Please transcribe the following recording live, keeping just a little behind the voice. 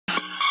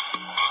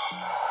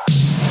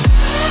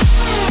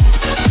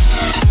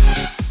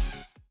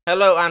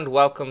Hello and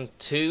welcome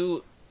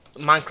to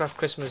Minecraft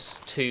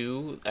Christmas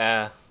 2.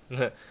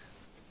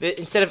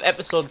 Instead of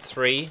episode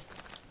 3,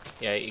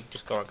 yeah, you can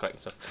just go on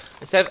collecting stuff.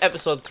 Instead of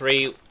episode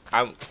 3,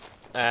 I'm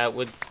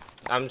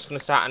just gonna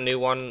start a new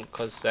one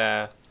because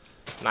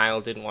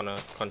Niall didn't want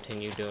to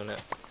continue doing it.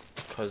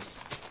 It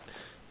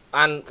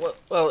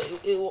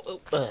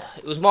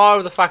was more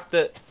of the fact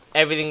that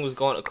everything was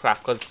going to crap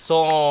because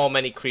so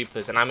many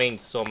creepers, and I mean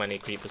so many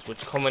creepers, were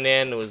coming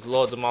in. There was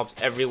loads of mobs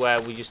everywhere.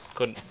 We just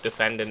couldn't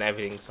defend, and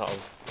everything sort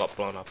of got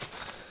blown up.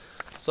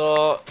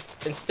 So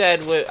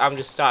instead, I'm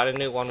just starting a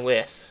new one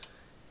with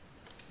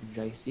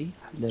JC,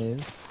 hello.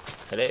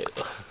 hello.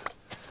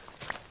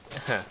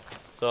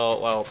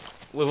 So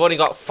we've only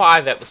got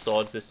 5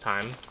 episodes this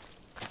time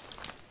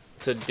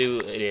to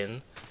do it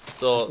in.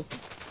 So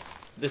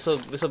this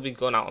will be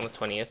going out on the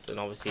 20th, and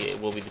obviously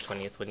it will be the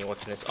 20th when you're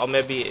watching this, or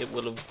maybe it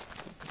will have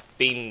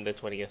been the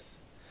 20th.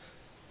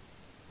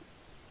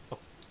 Oh.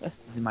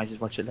 Yes, you might just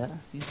watch it later.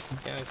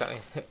 Yeah, exactly.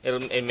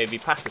 It may be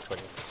past the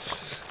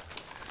 20th,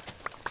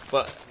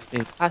 but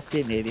Maybe past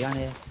it, maybe on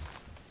it.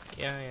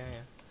 Yeah.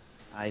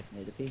 I've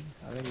made a piece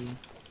already.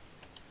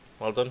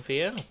 Well done for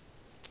you.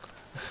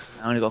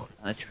 I only got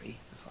on a tree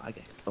before I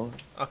get going.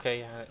 Okay,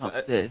 yeah.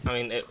 I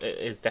mean, it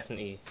is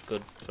definitely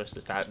good for us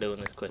to start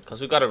doing this quick because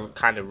we've got to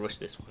kind of rush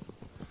this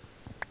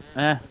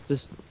one.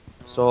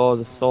 So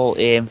the sole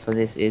aim for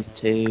this is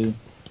to,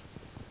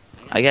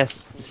 I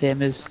guess, the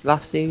same as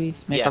last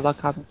series, make a log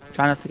cabin,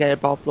 try not to get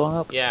it all blown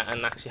up. Yeah,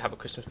 and actually have a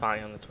Christmas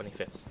party on the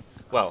 25th.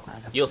 Well,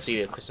 you'll see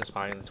the Christmas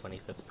party on the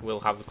 25th. We'll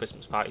have the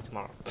Christmas party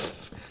tomorrow.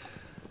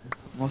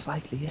 Most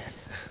likely,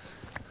 yes.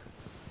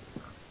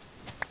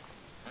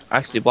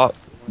 Actually, what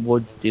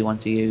wood do you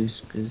want to use?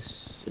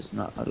 Because there's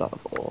not a lot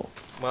of ore.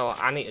 Well,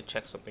 I need to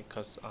check something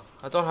because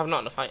I don't have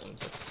not enough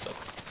items. That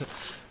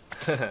sucks.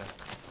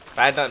 If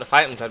I had not enough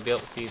items, I'd be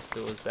able to see if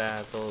there was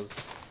those.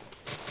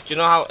 Do you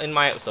know how in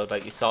my episode,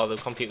 like, you saw the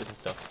computers and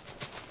stuff?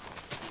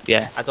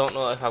 Yeah. I don't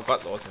know if I've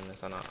got those in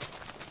this or not.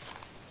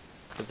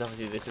 Because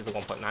obviously this is the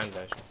 1.9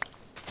 version.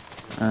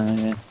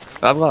 Yeah.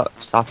 But I've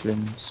got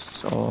saplings,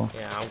 so.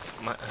 Yeah,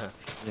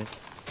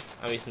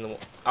 I was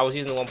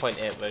using the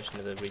 1.8 version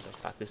of the resource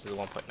pack. This is the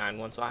 1.9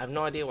 one, so I have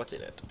no idea what's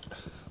in it.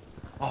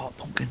 Oh,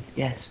 pumpkin,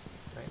 yes.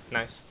 Right,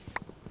 nice.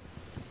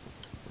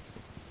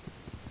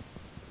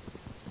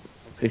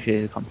 Pretty sure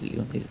they're completely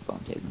unbeatable, but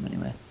I'm taking them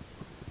anyway.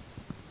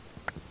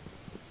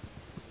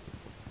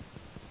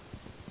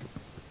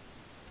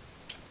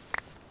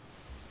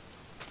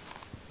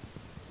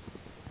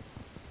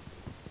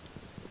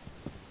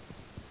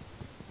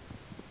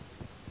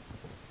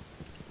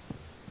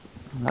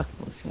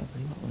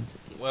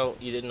 Well,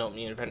 you didn't open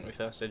your inventory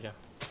first, did you?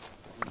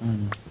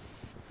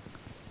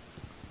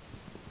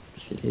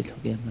 Silly little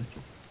game.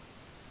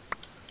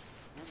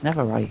 It's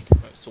never right.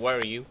 Right, so where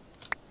are you?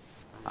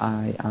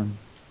 I am.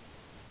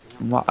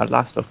 From what I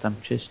last looked, I'm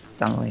just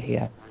down the way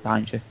here,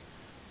 behind you.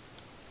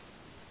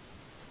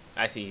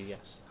 I see you,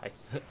 yes. Hi.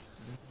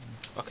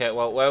 Okay,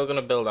 well, where are we going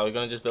to build? Are we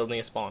going to just build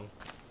near spawn?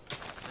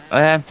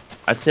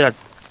 I'd say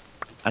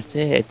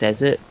a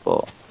desert,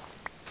 but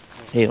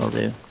here will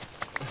do.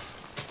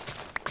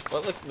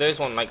 Well, look, there's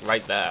one, like,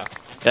 right there.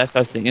 That's what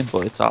I was thinking,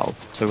 but it's all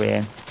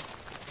terrain.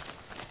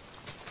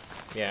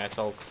 Yeah, it's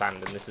all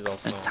sand, and this is all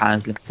snow. And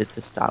time's limited to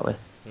start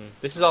with.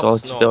 This is all so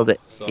snow. To build it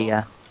so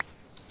here.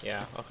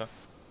 Yeah, okay.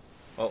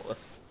 Well,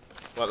 let's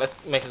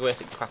make a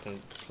basic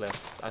crafting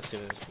place as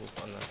soon as we've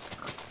done this.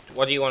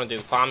 What do you want to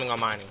do, farming or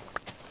mining?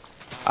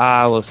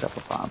 I will set up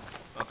a farm.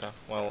 Okay,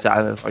 well. So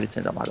I've already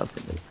turned on my love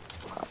thing.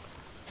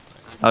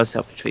 I'll set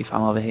up a tree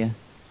farm over here.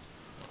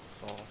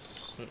 So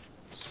some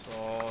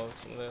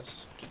of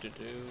this.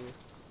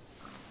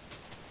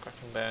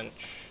 Crafting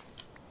bench.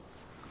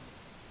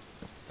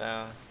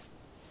 There.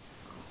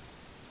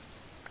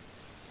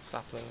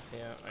 Saplings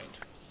here. Right.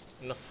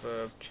 Enough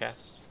for a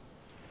chest.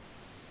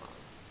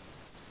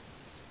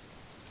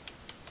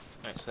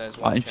 Right, so there's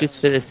one chest. Just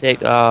for the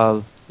sake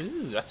of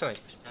that's a nice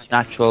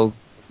natural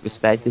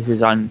respect, this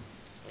is on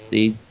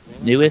the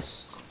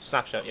newest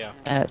Snapshot,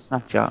 yeah.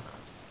 Snapshot.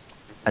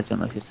 I don't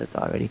know if you said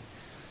that already.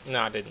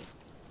 No, I didn't.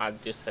 I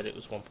just said it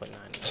was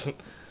 1.9.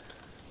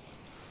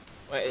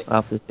 Wait,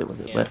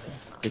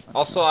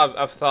 also,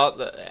 I've thought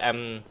that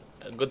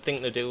a good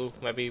thing to do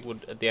maybe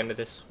would at the end of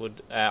this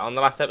would on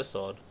the last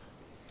episode,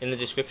 in the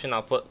description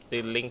I'll put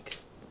the link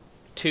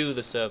to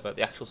the server,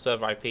 the actual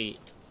server IP,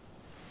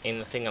 in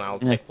the thing, and I'll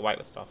take the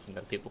whitelist off, and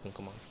then people can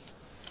come on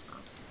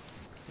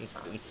and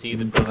see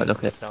the buildings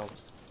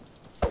themselves.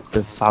 The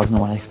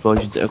 1001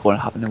 explosions that are going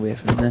to happen away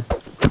from the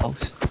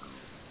house.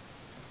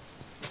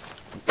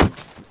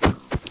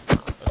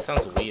 That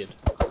sounds weird.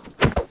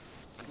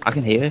 I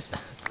can hear it.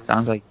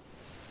 Sounds like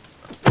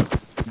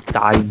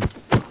dying.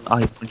 Oh,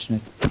 you're punching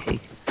a pig.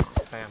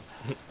 Yes, I am.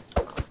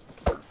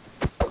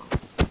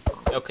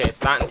 Okay, it's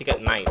starting to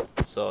get night,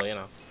 so you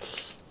know,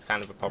 it's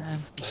kind of a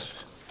problem.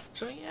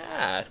 So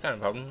yeah, it's kind of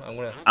a problem. I'm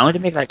going to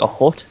make like a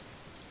hut.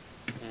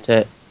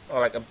 Or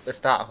like a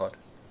starter hut.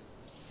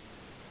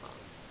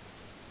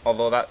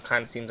 Although that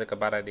kind of seems like a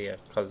bad idea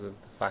because of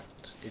the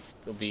fact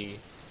it'll be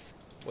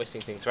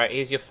wasting things. Right,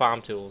 here's your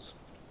farm tools.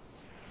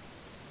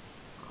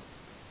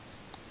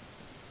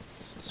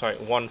 Sorry,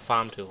 one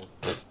farm tool.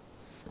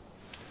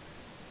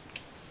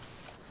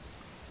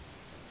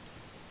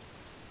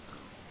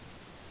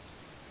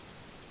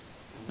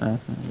 I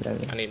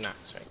need an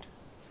axe, right?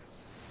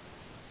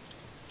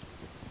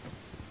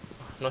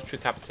 Not true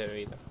capitator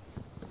either.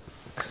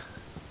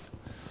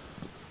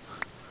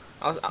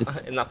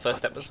 In that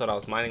first episode, I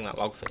was mining that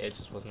log for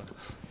ages, wasn't I?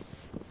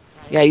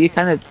 Yeah, you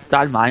kind of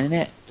started mining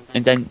it,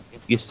 and then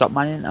you stopped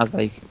mining. I was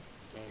like,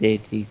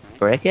 did he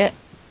break it?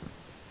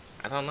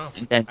 I don't know.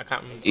 And then I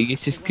can't remember. you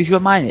just because you were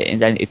mining it, and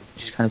then it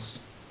just kind of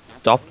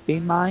stopped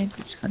being mined.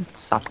 It just kind of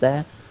sat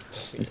there.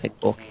 It's like,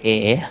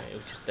 okay. Yeah, it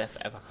was just there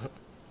forever.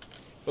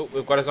 Oh,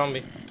 we've got a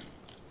zombie.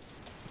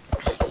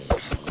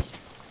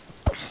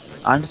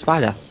 I'm the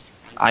spider.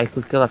 I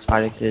could kill that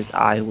spider because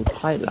I would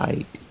quite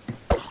like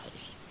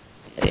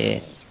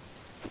a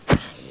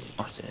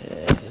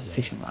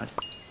fishing rod.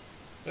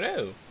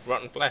 No,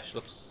 rotten flesh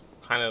looks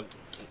kind of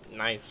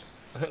nice.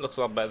 It looks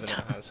a lot better than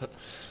it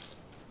has.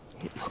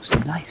 It looks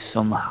nice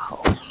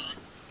somehow.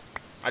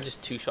 I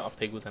just two-shot a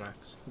pig with an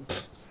axe.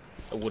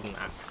 A wooden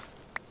axe.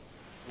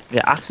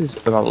 Yeah, axes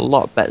are a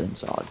lot better than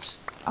swords.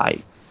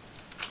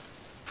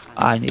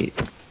 I need.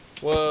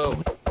 Whoa!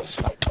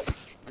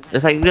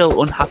 There's like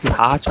little unhappy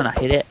hearts when I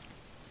hit it.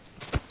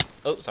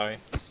 Oh, sorry.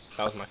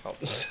 That was my fault.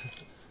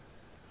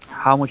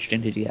 How much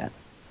string did you get?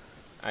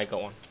 I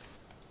got one.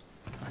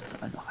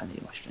 I know I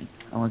need my string.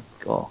 I want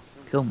to go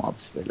kill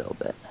mobs for a little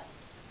bit.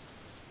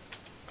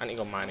 I need to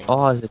go mining.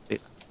 Oh,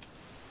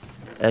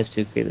 there's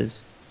two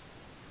creepers.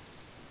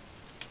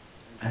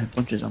 And a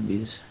bunch of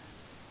zombies.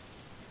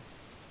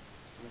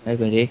 Hey,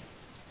 buddy.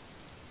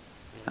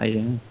 How you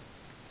doing?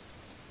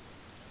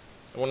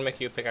 I want to make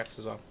you a pickaxe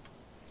as well.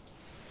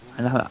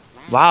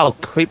 Wow,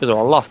 creepers are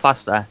a lot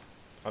faster.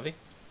 Are they?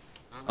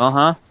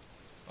 Uh-huh.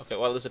 Okay,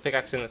 well, there's a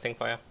pickaxe in the thing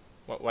for you.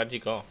 Where did you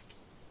go?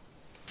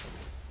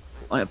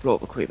 I blew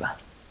up a creeper.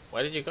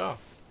 Where did you go?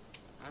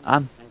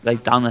 I'm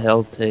like down the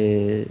hill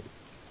to...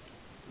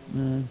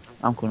 I'm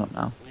coming up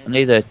now. I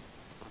need a...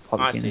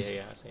 I see you,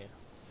 yeah, I see you.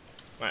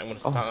 Right, I'm going to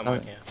start that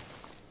mic here.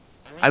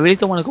 I really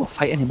don't want to go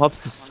fight any mobs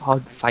because it's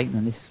hard fighting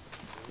and this is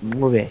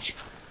rubbish.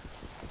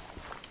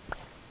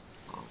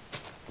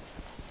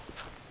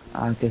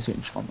 I guess we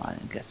can just go mine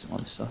and get some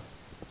other stuff.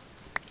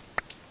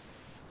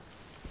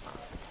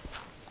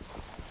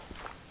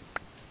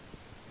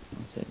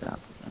 I'll take that,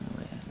 put that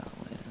away, that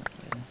way, that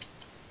way.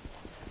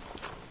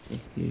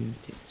 Take you,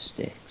 take the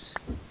sticks.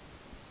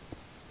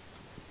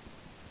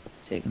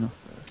 Take enough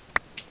for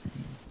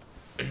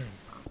everything.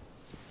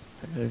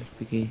 Hello,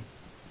 piggy.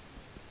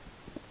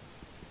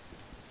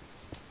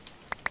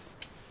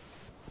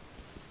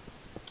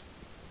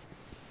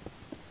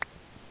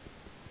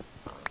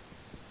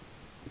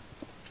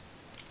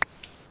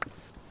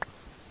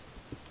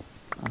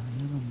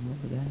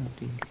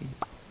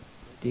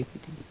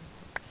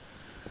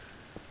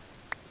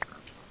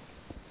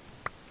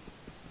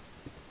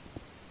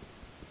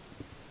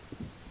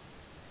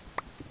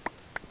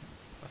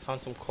 I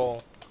found some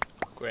coal.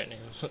 Great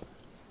news.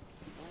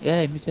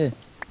 Yeah, me too.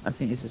 I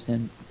think it's the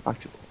same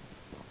battery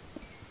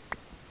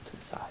to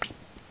the side.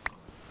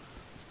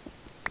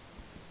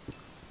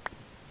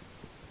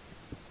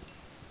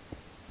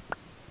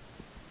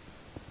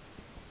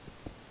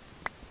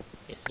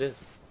 Yes, it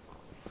is.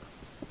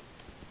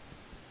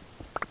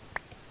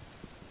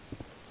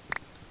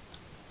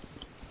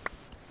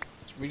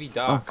 It's really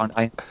dark. Oh,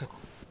 I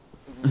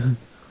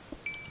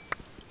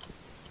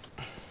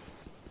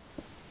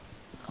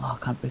oh, I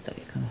can't break that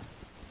yet, can I?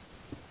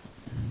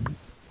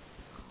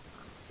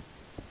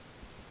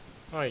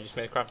 Oh, you just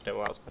made a crafting table.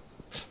 That was fun.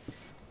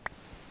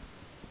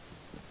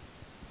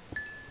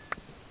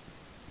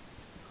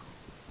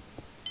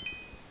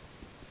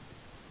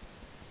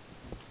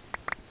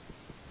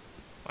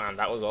 Man,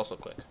 that was also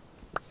quick.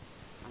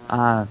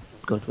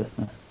 Good with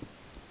my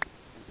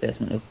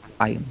basement of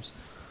items.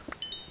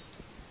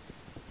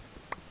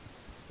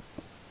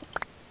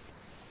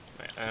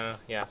 Right,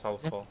 yeah, it's all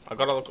full. I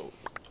gotta look.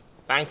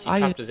 Thanks, you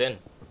trapped us in.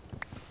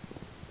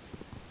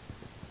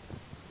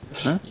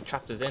 Huh? You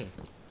trapped us in.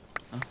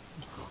 Oh.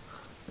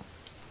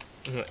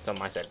 It's on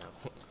my side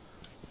now.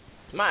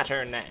 It's my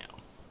turn now.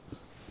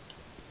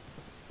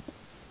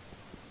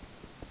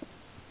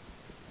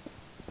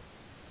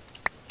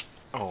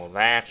 Oh,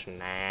 that's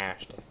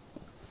nasty.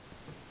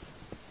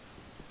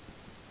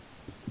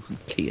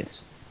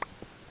 Tears.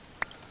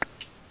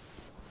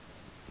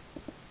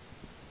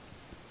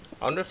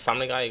 I wonder if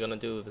Family Guy are gonna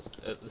do this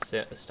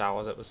the Star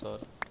Wars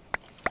episode.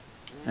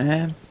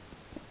 You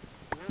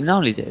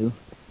normally do.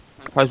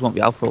 Probably won't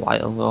be out for a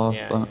while though.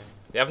 Yeah, yeah.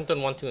 They haven't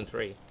done 1, 2, and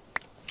 3.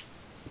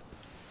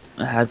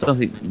 I don't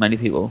think many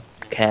people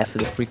care for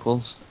the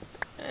prequels.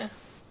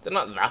 They're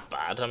not that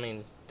bad. I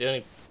mean,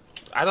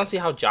 I don't see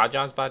how Jar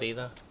Jar's bad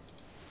either.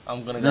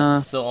 I'm gonna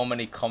get so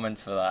many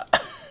comments for that.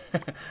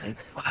 It's like,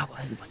 wow,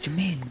 what do you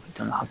mean? We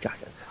don't know how Jar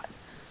Jar's bad.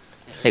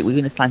 It's like, we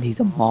understand he's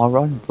a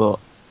moron, but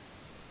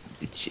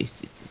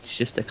it's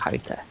just a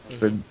character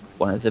from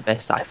one of the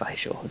best sci-fi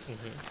shows.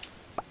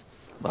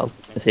 Well,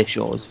 I say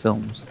shows,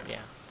 films. Yeah.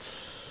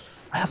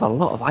 I have a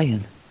lot of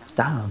iron.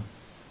 Damn.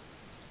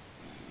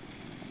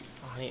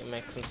 Oh, I need to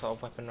make some sort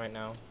of weapon right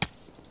now.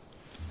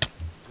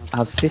 I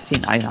have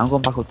 15 iron. I'm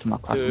going back up to my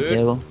crafting Dude,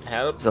 table.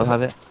 help. Still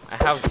have it. I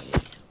have...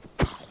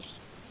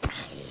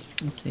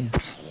 Let's see.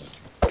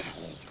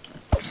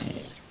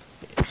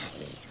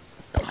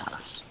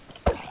 Nice.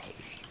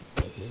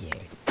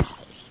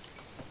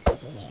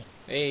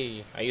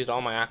 Hey, I used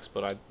all my axe,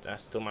 but I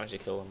still managed to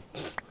kill them.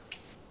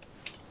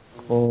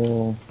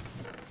 4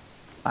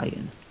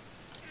 iron.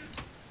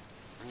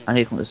 I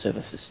need to come to the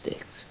server for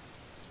sticks.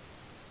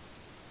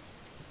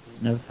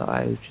 Never thought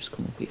I would just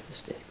come up here for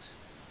sticks.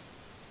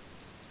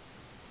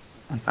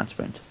 I can't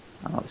sprint.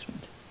 I know I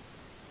sprint.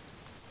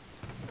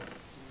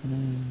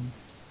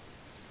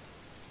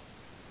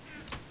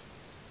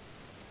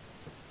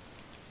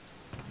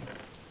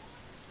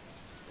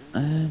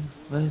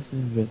 Where's the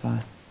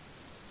river?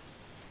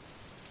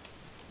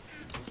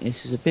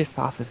 This is a bit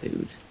far for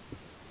food.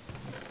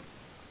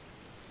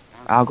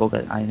 I'll go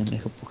get iron and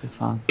make a bucket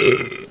farm.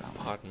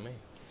 Pardon me.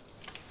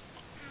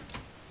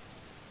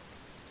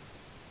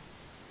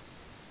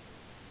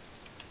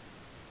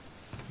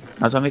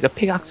 Now, do I make a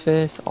pickaxe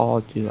first,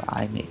 or do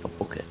I make a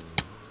bucket?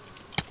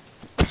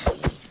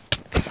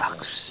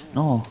 Pickaxe.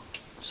 No.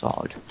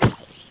 Sword.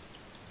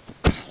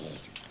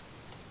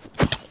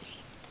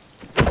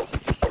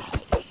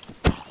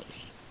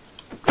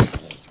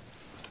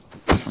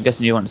 I'm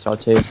guessing you want a sword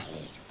too.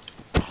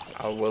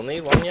 I will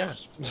need one,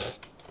 yes.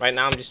 Right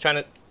now I'm just trying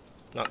to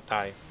not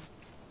die.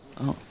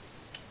 Oh.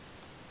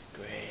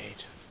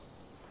 Great.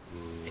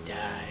 I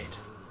died.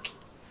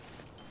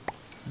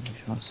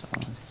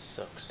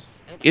 Sucks.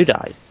 You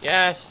died?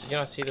 Yes, did you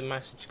not see the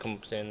message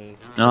comes in?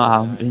 No,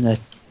 I'm in the...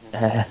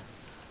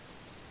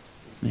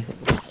 make a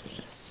bucket for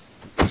this.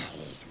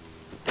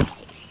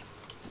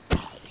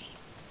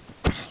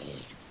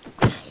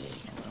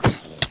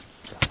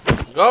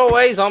 Go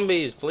away,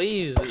 zombies,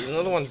 please. There's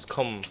another one's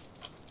come.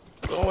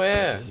 Go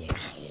away.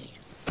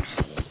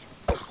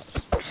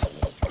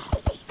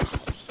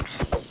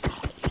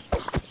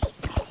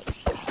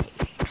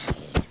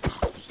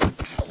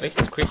 At least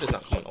this creeper's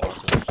not coming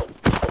towards us.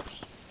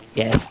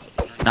 Yes.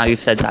 Now you've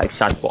said that, it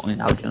starts walking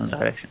out in the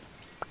direction.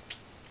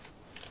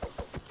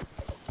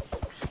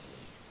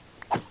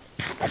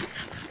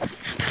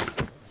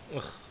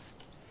 Ugh.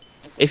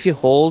 If you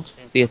hold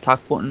the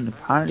attack button,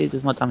 apparently it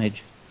does more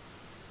damage.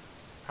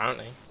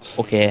 Apparently.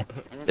 Okay.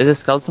 There's a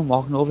skeleton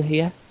walking over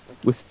here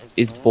with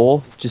his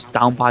bow just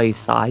down by his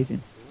side,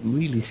 and it's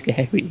really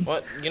scary.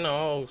 What? You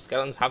know,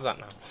 skeletons have that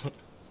now.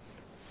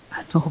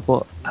 I know,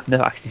 but I've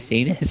never actually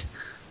seen it.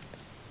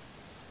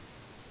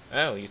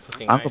 Oh, you're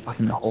cooking. I'll go back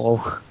in the hole.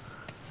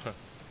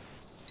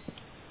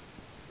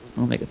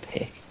 I'll make a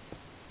pick.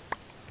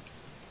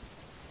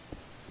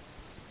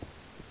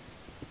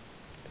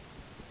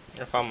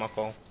 I found my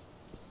coal.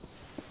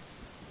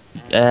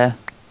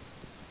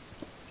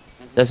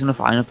 There's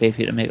enough iron up here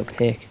for you to make a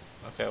pick.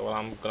 Okay, well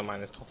I'm gonna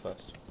mine this coal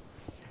first.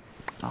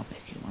 I'll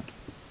make you one.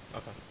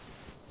 Okay.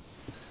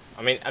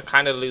 I mean, I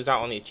kind of lose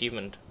out on the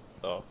achievement,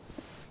 though.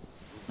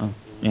 Oh,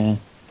 yeah.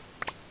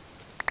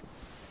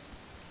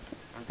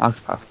 I'll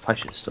probably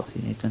should have stuff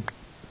you need then.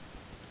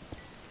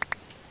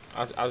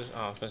 I was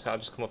gonna say I'll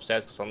just come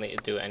upstairs because I'll need to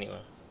do it anyway.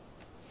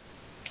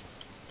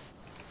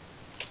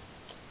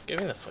 Give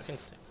me the fucking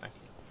sticks, thank you.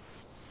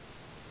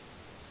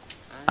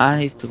 I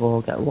need to go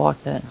get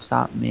water and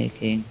start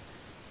making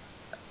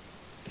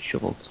a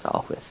shovel to start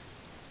off with.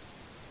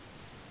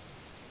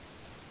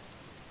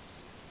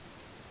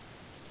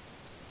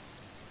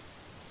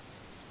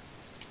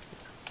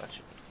 That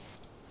should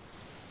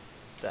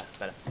be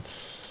better.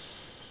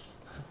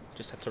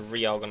 Just had to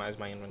reorganize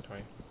my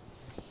inventory.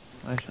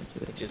 I should do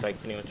it. Which is like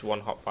pretty much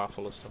one hot bar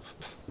full of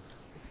stuff.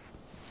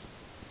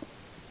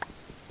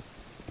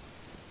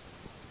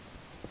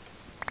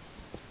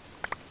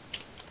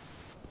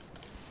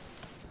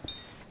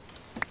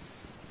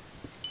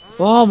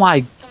 Oh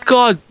my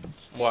god!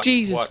 What?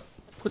 Jesus!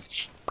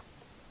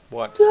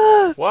 What?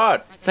 Ah!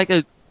 What? It's like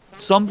a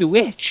zombie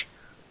witch.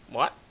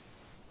 What?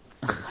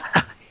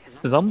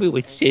 It's a zombie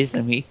witch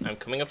chasing me. I'm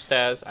coming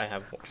upstairs. I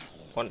have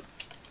one.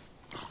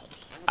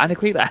 And a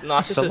creeper. No,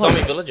 that's just a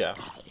zombie villager.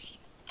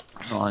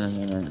 No.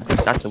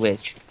 That's a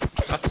witch.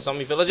 That's a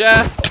zombie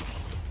villager.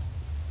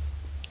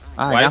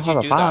 I Why now did have you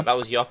a do farm. that? That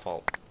was your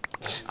fault.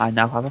 I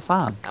now have a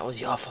farm. That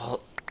was your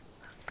fault.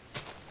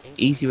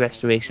 Easy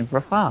restoration for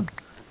a farm.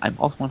 I'm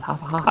also one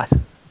half a heart.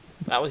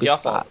 That was Good your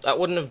start. fault. That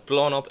wouldn't have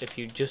blown up if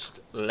you just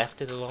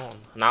left it alone.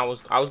 And I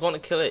was going to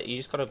kill it. You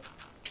just gotta,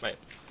 right.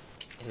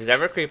 If there's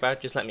ever a creeper,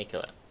 just let me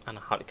kill it. I know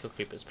how to kill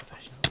creepers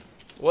professionally.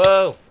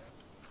 Whoa!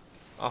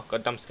 Oh,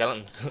 goddamn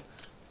skeletons.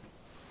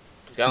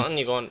 Skeleton,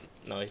 you're going.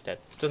 No, he's dead.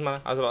 Doesn't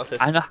matter. I was about to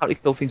say. I know how to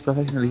kill things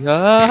professionally.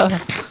 Ah!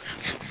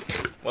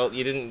 Well,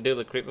 you didn't do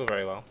the creeper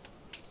very well.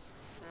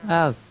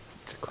 Oh,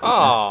 it's a creeper.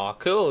 Oh,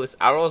 cool. This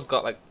arrow's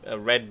got like a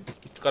red.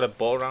 It's got a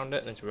bow around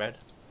it and it's red.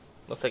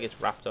 Looks like it's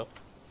wrapped up.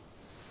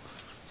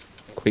 It's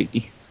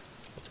creepy.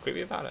 What's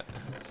creepy about it?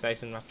 It's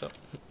nice and wrapped up.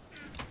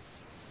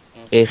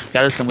 a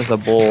skeleton with a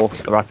bow,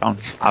 a round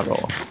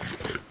arrow.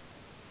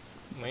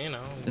 Well, you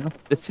know.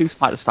 They're too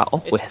smart to start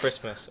off with. It's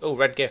Christmas. Oh,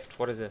 red gift.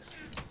 What is this?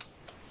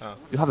 Oh.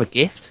 You have a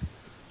gift?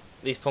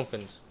 These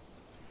pumpkins.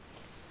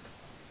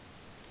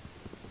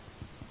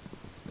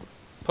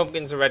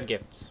 Pumpkins are red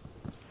gifts.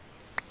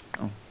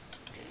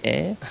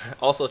 Okay.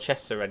 Also,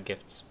 chests are red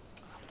gifts.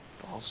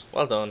 Balls.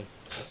 Well done.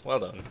 Well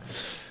done.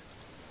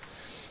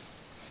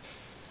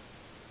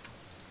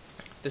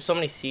 There's so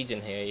many seeds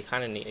in here, you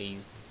kind of need to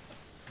use them.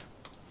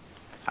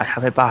 I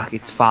have it back,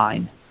 it's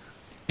fine.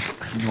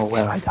 I know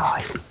where I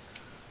died.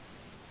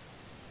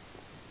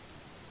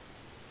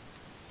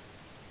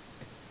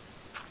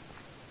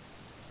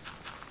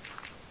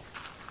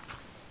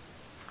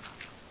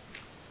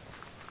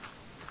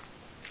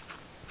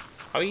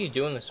 How are you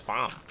doing this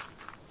farm?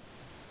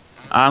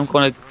 I'm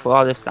gonna put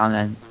all this down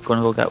then.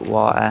 Gonna go get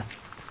water.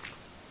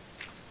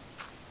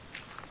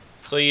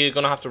 So you're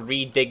gonna have to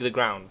re-dig the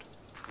ground?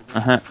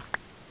 Uh-huh.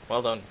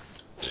 Well done.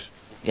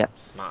 Yeah.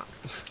 Smart.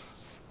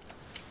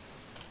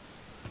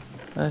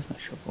 Where's my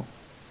shovel?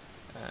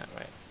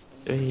 Right.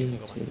 3,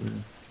 2,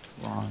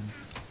 1.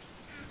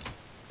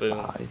 Boom.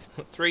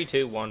 5. 3,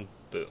 2, 1,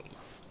 boom.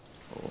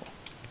 4.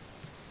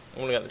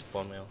 I'm gonna get this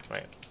bone meal.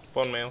 Right.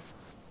 Bone meal.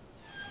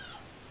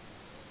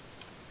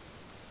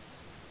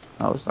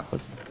 That was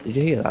loud. Did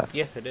you hear that?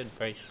 Yes, I did,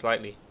 very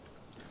slightly.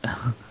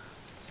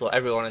 So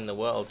everyone in the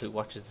world who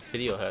watches this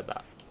video heard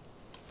that.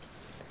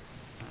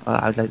 Well,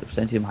 I would like to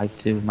present you my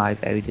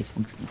very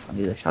dysfunctional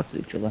family that shout at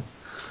each other.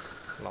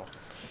 No.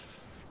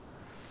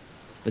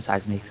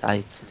 Besides me, because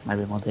I sit in my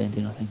room all day and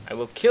do nothing. I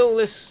will kill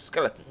this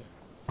skeleton.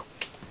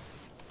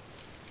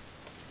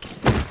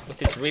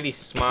 With its really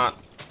smart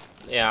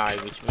AI,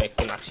 which makes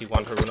them actually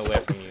want to run away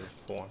from you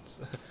for once.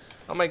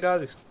 Oh my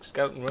god, this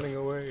skeleton running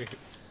away.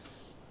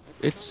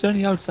 It's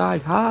sunny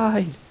outside,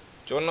 hide!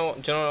 Do you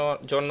want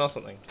to know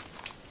something?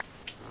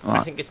 What?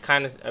 I think it's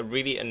kind of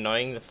really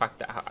annoying the fact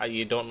that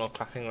you don't know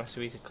crafting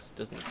recipes because it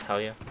doesn't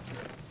tell you.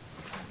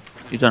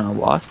 You don't know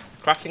what?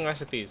 Crafting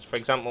recipes, for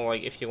example,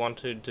 like if you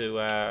wanted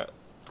to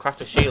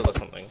craft a shield or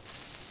something.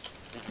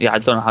 Yeah, I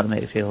don't know how to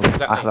make a shield.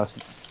 Exactly. I have to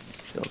make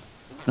a shield.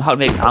 I know how to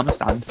make an armor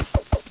stand.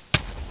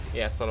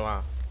 Yeah, so do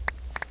I.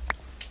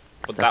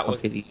 But That's that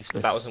was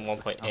useless. in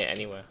 1.8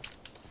 anyway.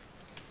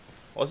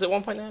 Was it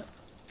 1.8?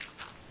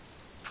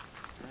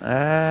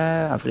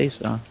 I believe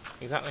so.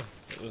 Exactly.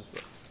 It was.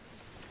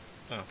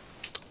 Oh.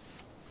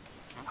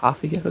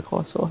 Half a year ago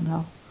or so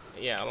now.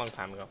 Yeah, a long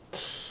time ago.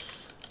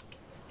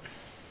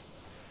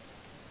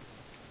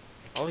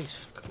 All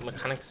these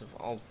mechanics have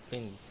all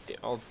been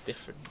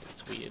different.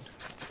 It's weird.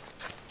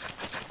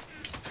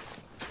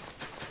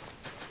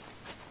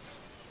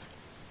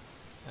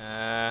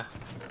 Right,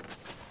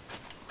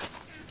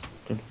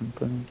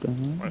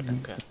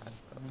 okay.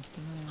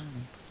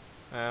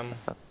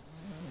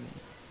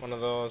 One of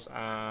those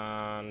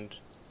and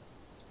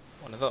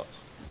one of those.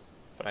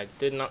 But I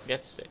did not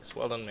get sticks.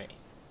 Well done, me.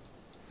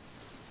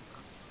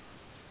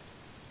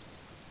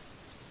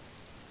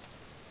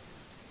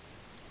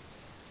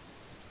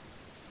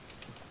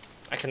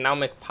 I can now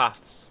make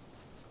paths.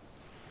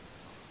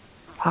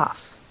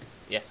 Paths?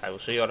 Yes, I will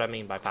show you what I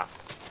mean by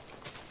paths.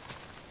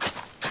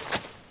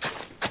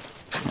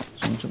 Not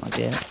so much of my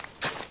idea.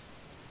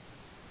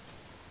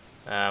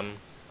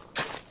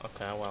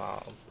 Okay,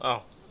 well,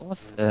 oh. What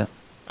the?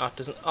 Oh, it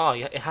doesn't. Oh,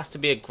 yeah, it has to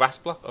be a grass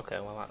block. Okay,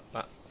 well,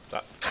 that's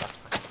fine.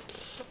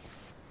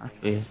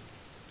 That's weird.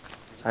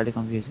 Slightly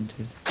confusing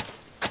too.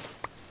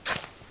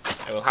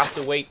 I will have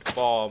to wait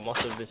for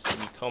most of this to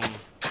become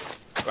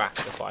grass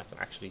before I can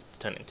actually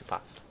turn it into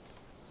path.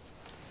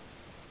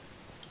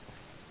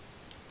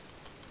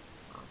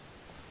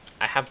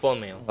 I have bone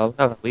meal. Well,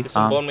 There's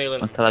some bone meal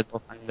in. Until I go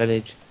find a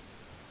village.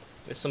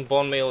 There's some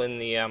bone meal in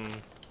the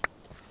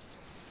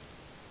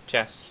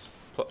chest.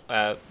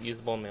 Use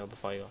the bone meal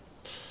before you go.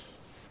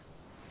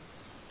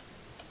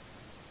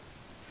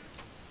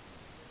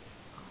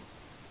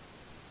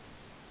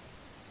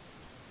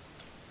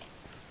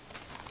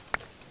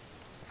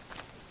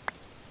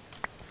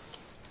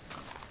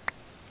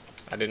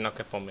 I did not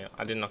get bone meal.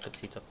 I did not get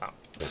seeds of that.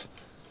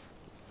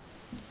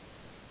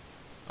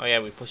 Oh yeah,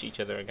 we push each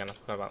other again. I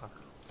forgot about that.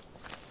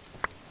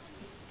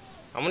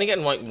 I'm only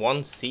getting like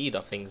 1 seed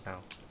of things now.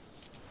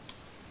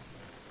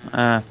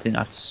 I think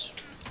that's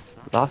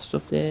last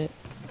update.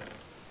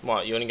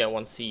 What? You only get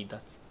 1 seed?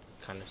 That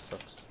kind of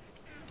sucks.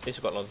 At least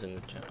we've got loads in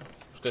the chest.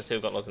 I was gonna say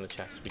we've got loads in the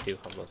chest. We do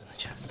have loads in the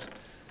chest.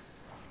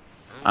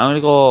 I'm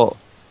gonna go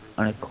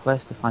on a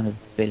quest to find a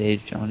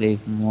village. I'm gonna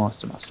leave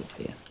most of my stuff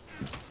here.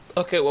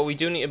 Okay, well we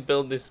do need to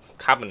build this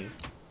cabin.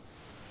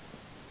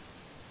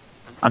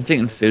 I'm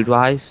thinking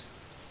food-wise.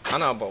 I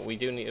know, but we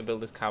do need to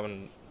build this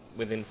cabin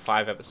within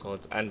 5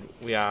 episodes, and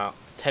we are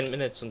 10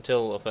 minutes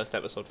until the first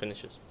episode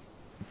finishes.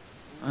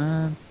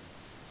 And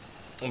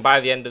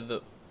by the end of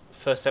the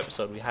first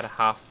episode, we had a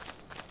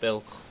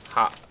half-built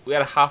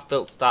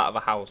start of a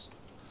house.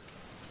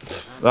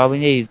 Well, we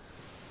need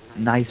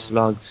nice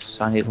logs,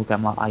 so I need to get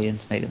more iron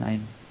to make an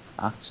iron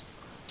axe.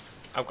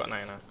 I've got an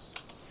iron axe.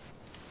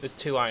 There's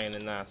 2 iron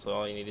in there, so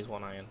all you need is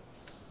 1 iron.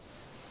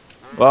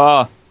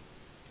 Whoa!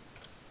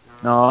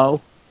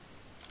 No.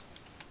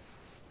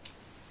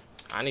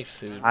 I need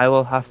food. I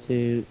will have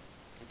to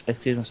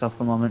excuse myself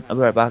for a moment. I'll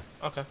be right back.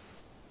 Okay.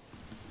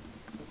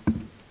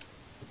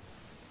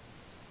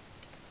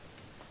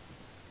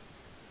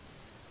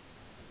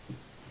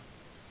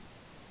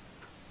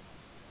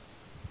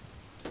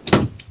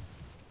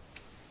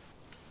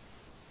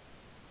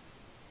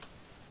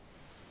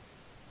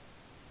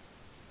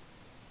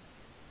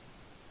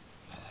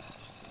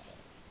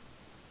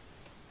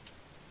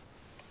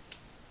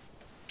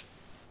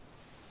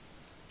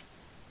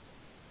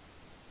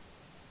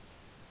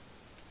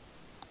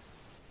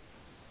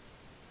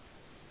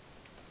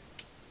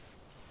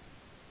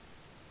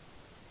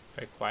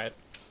 Very quiet.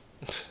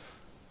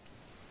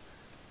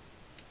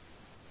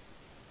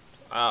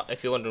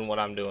 If you're wondering what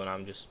I'm doing,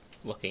 I'm just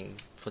looking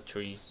for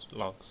trees,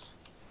 logs.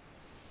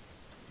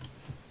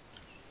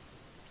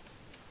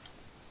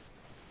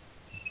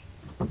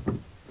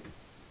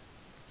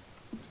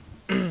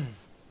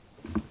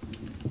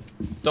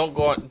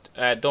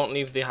 Don't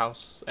leave the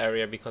house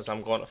area because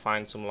I'm going to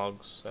find some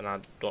logs and I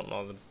don't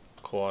know the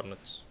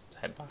coordinates.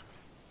 Head back.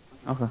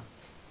 Okay.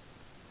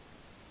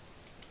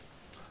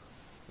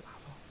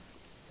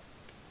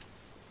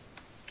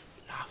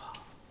 Lava.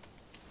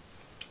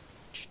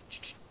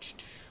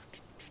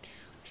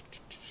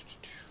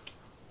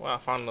 Well, I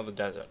found another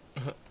desert.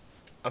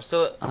 I'm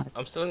still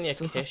in the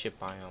acacia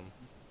biome.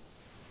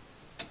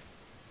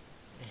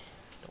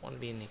 Don't want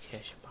to be in the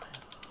acacia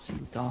biome. It's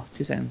dark.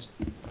 2 seconds.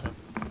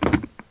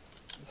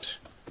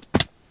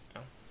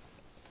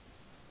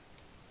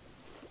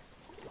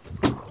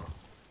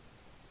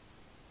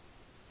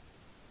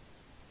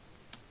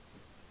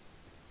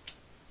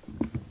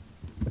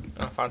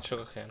 I found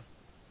sugarcane.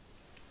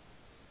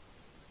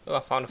 Oh, I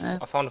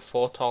found a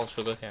 4 tall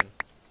sugarcane.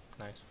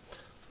 Nice.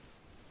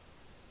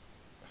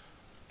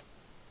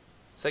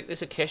 It's like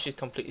this acacia is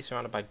completely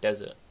surrounded by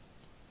desert.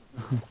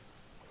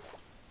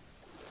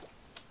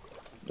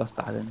 Lost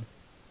Island.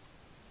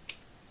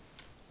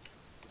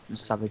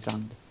 Savage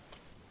Land.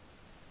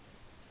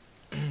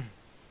 Come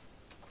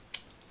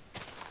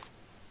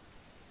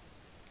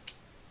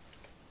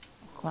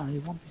on, I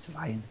need 1 piece of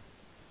iron.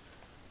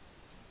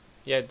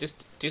 Yeah,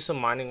 just do some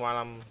mining while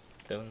I'm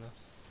doing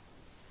this.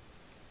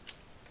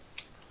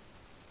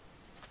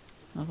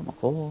 I got my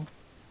coal.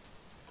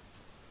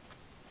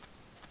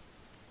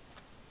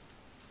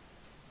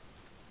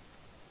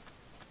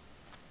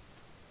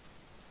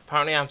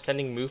 Apparently I'm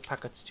sending move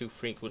packets too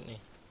frequently.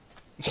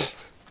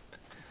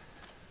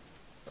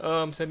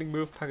 Oh, I'm sending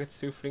move packets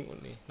too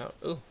frequently. No,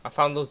 oh, I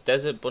found those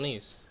desert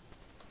bunnies.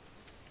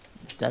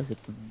 Desert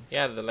bunnies?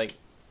 Yeah, they're like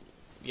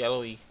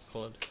yellowy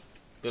coloured.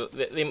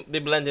 They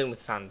blend in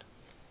with sand.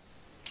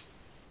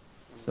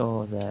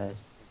 So they're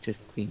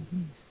just green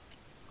bunnies.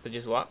 They're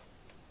just what?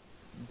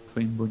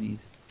 Green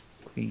bunnies.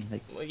 Green,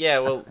 like... Well, yeah,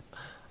 well...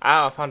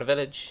 I found a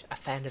village. I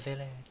found a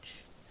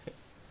village.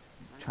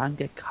 Try and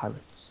get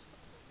carrots.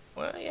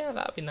 Well, yeah,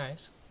 that'd be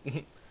nice.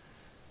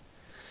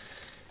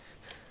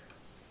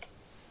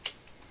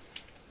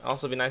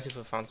 Also, be nice if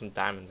we found some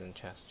diamonds in the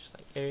chest. Just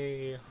like,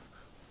 hey.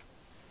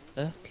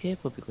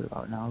 Cave would be good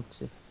about now,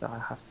 because if I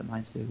have to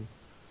mine through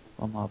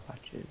 1 more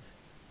batch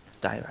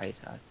of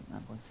diorite, I think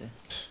I'm going to...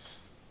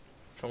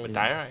 What's wrong with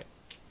diorite?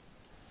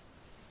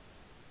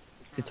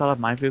 Just all I've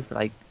mined through for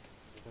like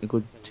a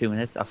good 2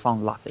 minutes, I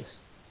found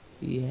lapis.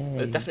 Yeah.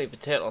 There's definitely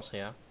potatoes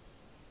here.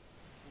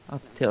 Oh,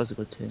 potatoes are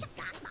good too.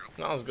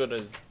 Not as good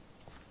as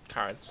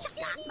carrots.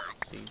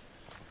 Let's see.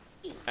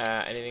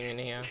 Anything in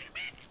here?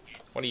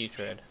 What do you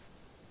trade?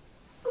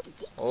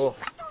 Oh.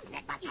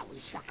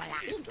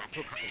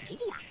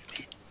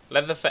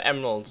 Leather for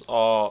emeralds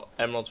or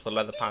emeralds for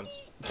leather pants?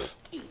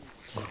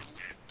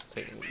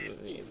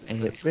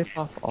 Rip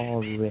off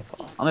or rip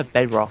off? I'm a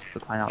bedrock for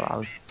crying out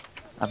loud.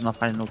 I've not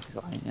found enough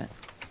design yet.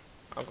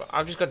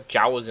 I've just got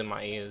Jawas in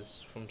my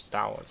ears from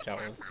Star Wars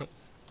Jawas.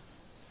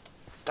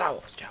 Star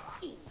Wars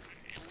Jawa.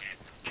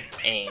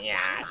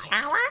 Yeah,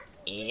 Jawa.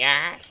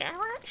 Yeah,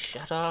 Jawa.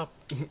 Shut up.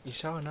 You're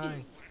so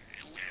annoying.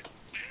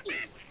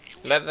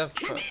 Leather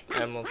for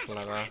emerald for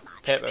leather.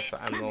 Paper for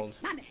emerald.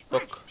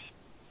 Book.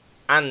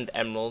 And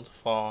emerald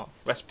for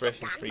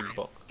respiration 3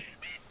 book.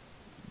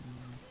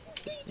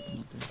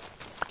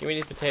 Give me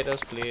these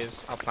potatoes,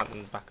 please. I'll plant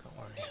them back. Don't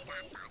worry.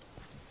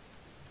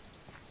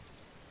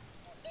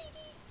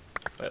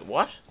 Wait,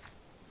 what?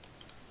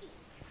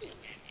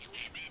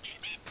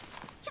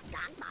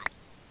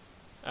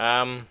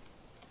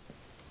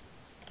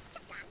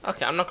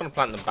 Okay, I'm not gonna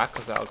plant them back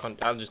because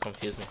that'll just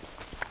confuse me.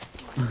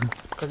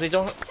 Because they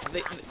don't.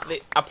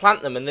 I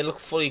plant them and they look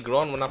fully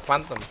grown when I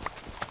plant them.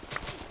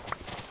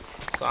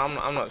 So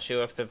I'm not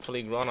sure if they're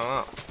fully grown or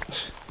not.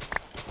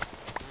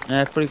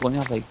 Fully grown, you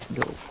have like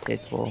little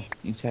potato.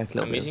 You take a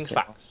little I'm bit using of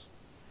potato. facts.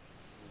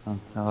 Oh,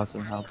 no, that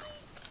doesn't help.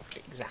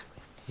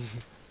 Exactly.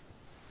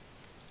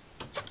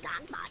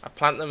 I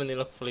plant them and they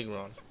look fully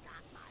grown.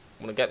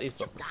 I'm gonna get these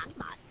books.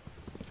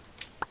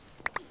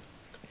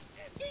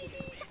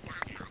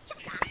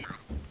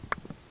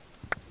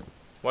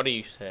 What do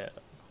you say?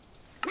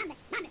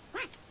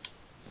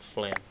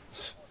 Flame.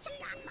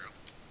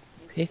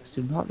 Picks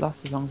do not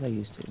last as long as I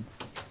used to.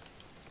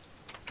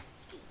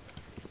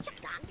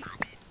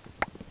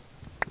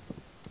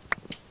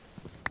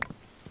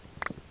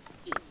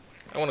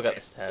 I want to get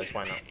the stairs,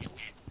 why not?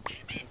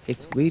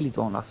 Picks really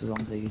don't last as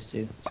long as they used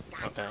to.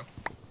 Okay.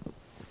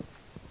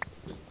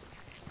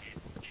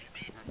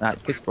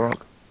 Right, picks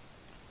broke.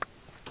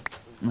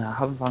 No, I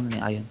haven't found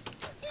any iron.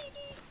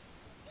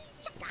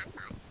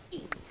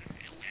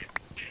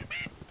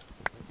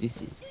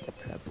 This is the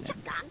problem.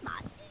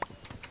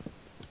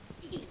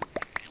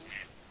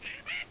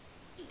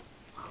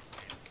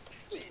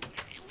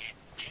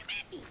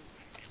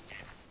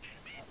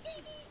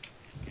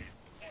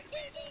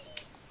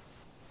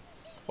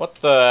 What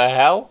the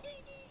hell?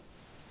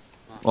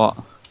 What?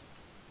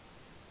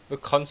 The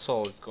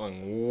console is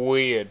going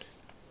weird.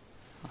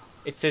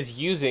 It says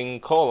using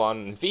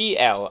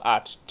VL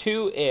at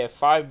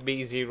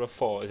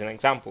 2A5B04 as an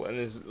example, and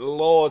there's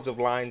loads of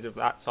lines of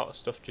that sort of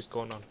stuff just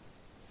going on.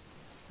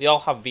 They all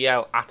have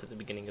VL at the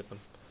beginning of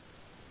them.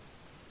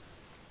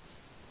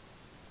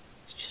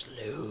 It's just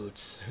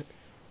loads.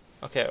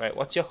 Okay, right,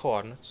 what's your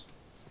coordinates?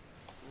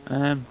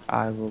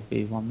 I will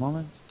be 1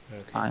 moment.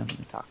 Okay. I am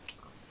intact.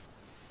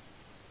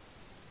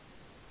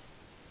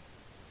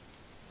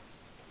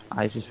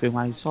 I just threw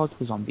my sword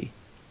to a zombie.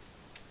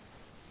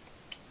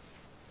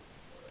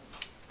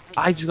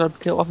 I just got a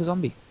potato off a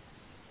zombie.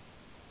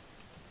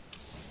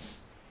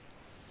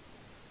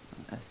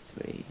 That's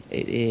 3.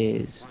 It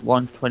is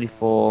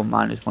 124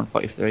 minus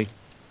 143.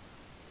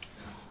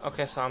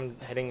 Okay, so I'm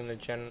heading in the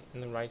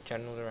right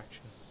general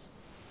direction.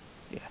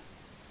 Yeah.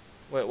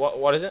 Wait,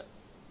 what is it?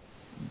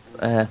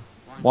 I'm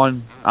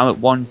at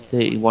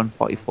 130,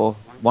 144.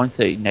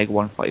 130, negative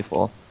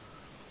 144.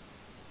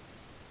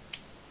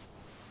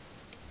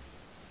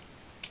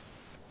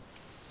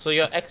 So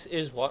your X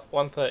is what?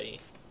 130?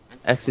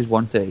 X is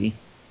 130.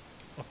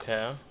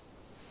 Okay.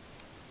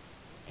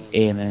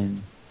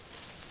 Aiming.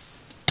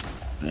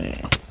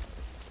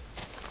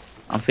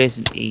 I'm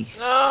facing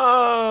east.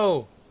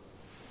 No!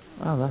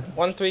 Oh, that.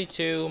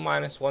 132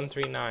 minus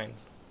 139.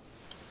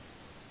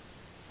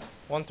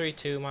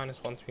 132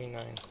 minus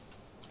 139.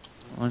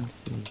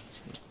 132.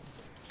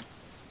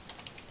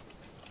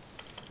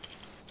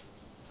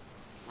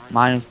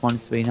 Minus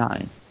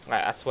 139.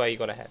 Right, that's where you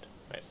gotta head.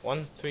 Right,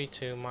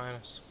 132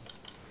 minus.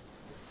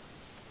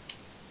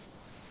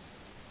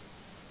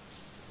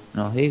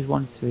 No, he's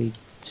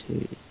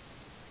 132.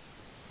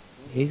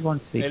 He's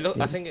 132. Hey, look,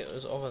 I think it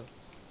was over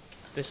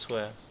this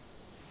way.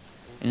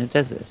 In the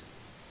desert.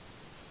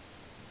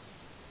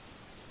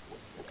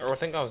 Or I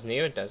think I was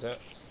near a desert.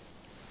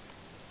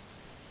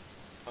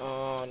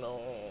 Oh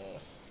no.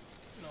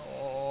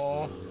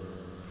 No.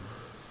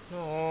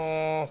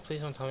 No.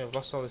 Please don't tell me I've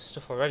lost all this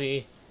stuff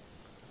already.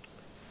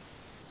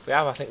 If we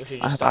have, I think we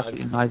should just start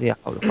again. I have absolutely no idea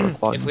how to follow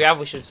coordinates. If we have,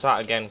 we should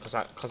start again,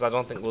 because I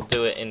don't think we'll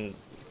do it in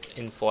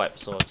 4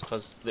 episodes,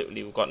 because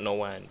literally we've got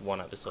nowhere in 1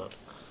 episode.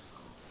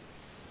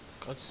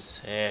 God's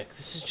sake,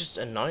 this is just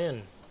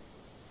annoying.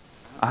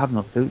 I have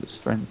no food to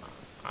sprint.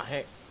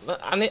 I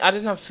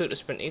didn't have food to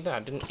sprint either. I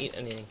didn't eat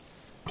anything.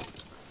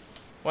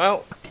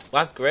 Well,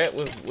 that's great.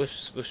 We've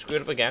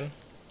screwed up again.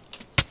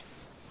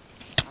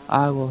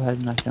 I will head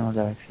in that general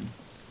direction.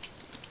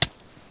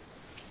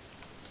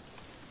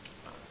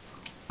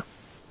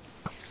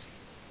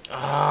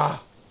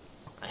 Ah,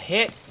 I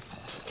hate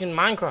fucking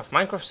Minecraft.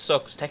 Minecraft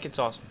sucks. Tech it's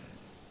awesome.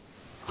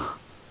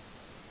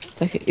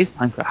 Tech it is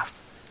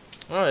Minecraft.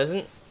 No, it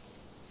isn't.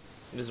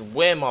 There's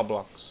way more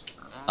blocks.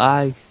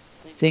 I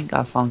think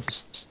I found your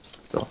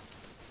stuff.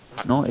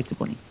 No, it's a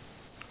bunny.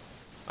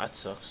 That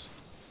sucks.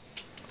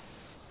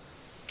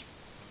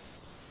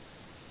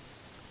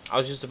 I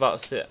was just about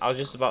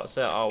to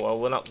say, oh well,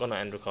 we're not gonna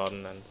end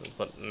recording then.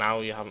 But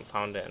now you haven't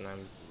found it, and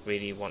I'm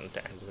really wanting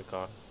to end the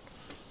recording.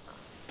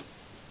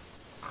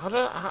 How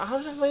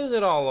did I lose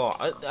it all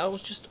though? I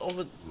was just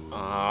over.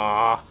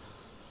 Ah.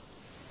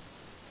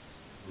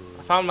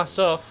 I found my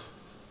stuff.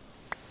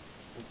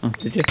 Oh,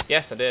 did you?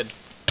 Yes, I did.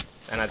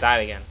 And I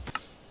died again.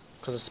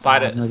 Because of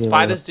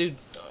spiders do.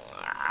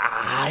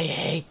 I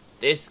hate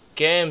this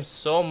game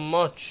so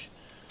much.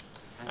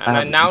 And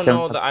I now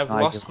know that I've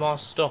lost more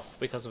stuff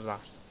because of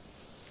that.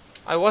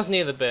 I was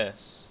near the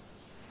base.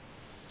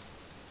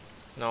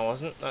 No, I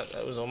wasn't.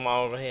 That was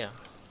more over here.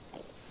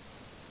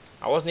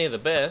 I was near the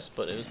base,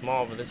 but it was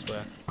more over this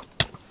way.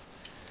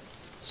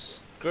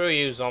 Screw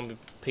you, zombie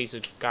piece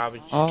of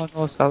garbage. Oh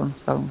no, skeleton.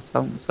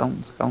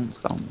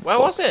 Where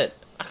was it?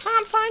 I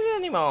can't find it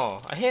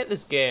anymore. I hate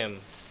this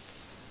game.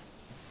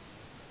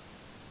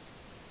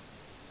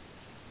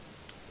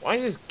 Why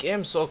is this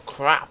game so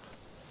crap?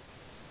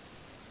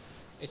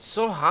 It's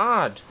so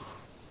hard.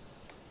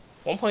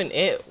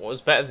 1.8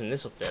 was better than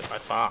this update by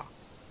far.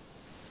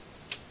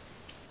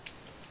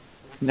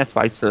 That's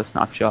why it's still a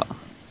snapshot.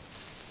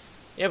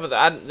 Yeah, but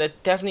they're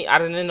definitely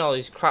adding in all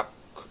these crap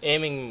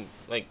aiming,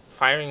 like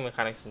firing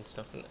mechanics and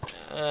stuff.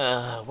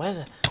 Where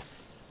the?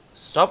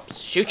 Stop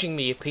shooting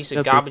me, you piece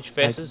of garbage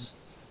faces.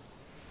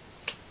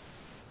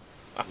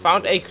 I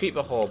found a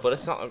creeper hole, but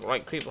it's not the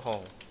right creeper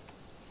hole.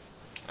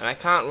 And I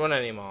can't run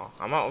anymore.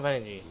 I'm out of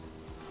energy.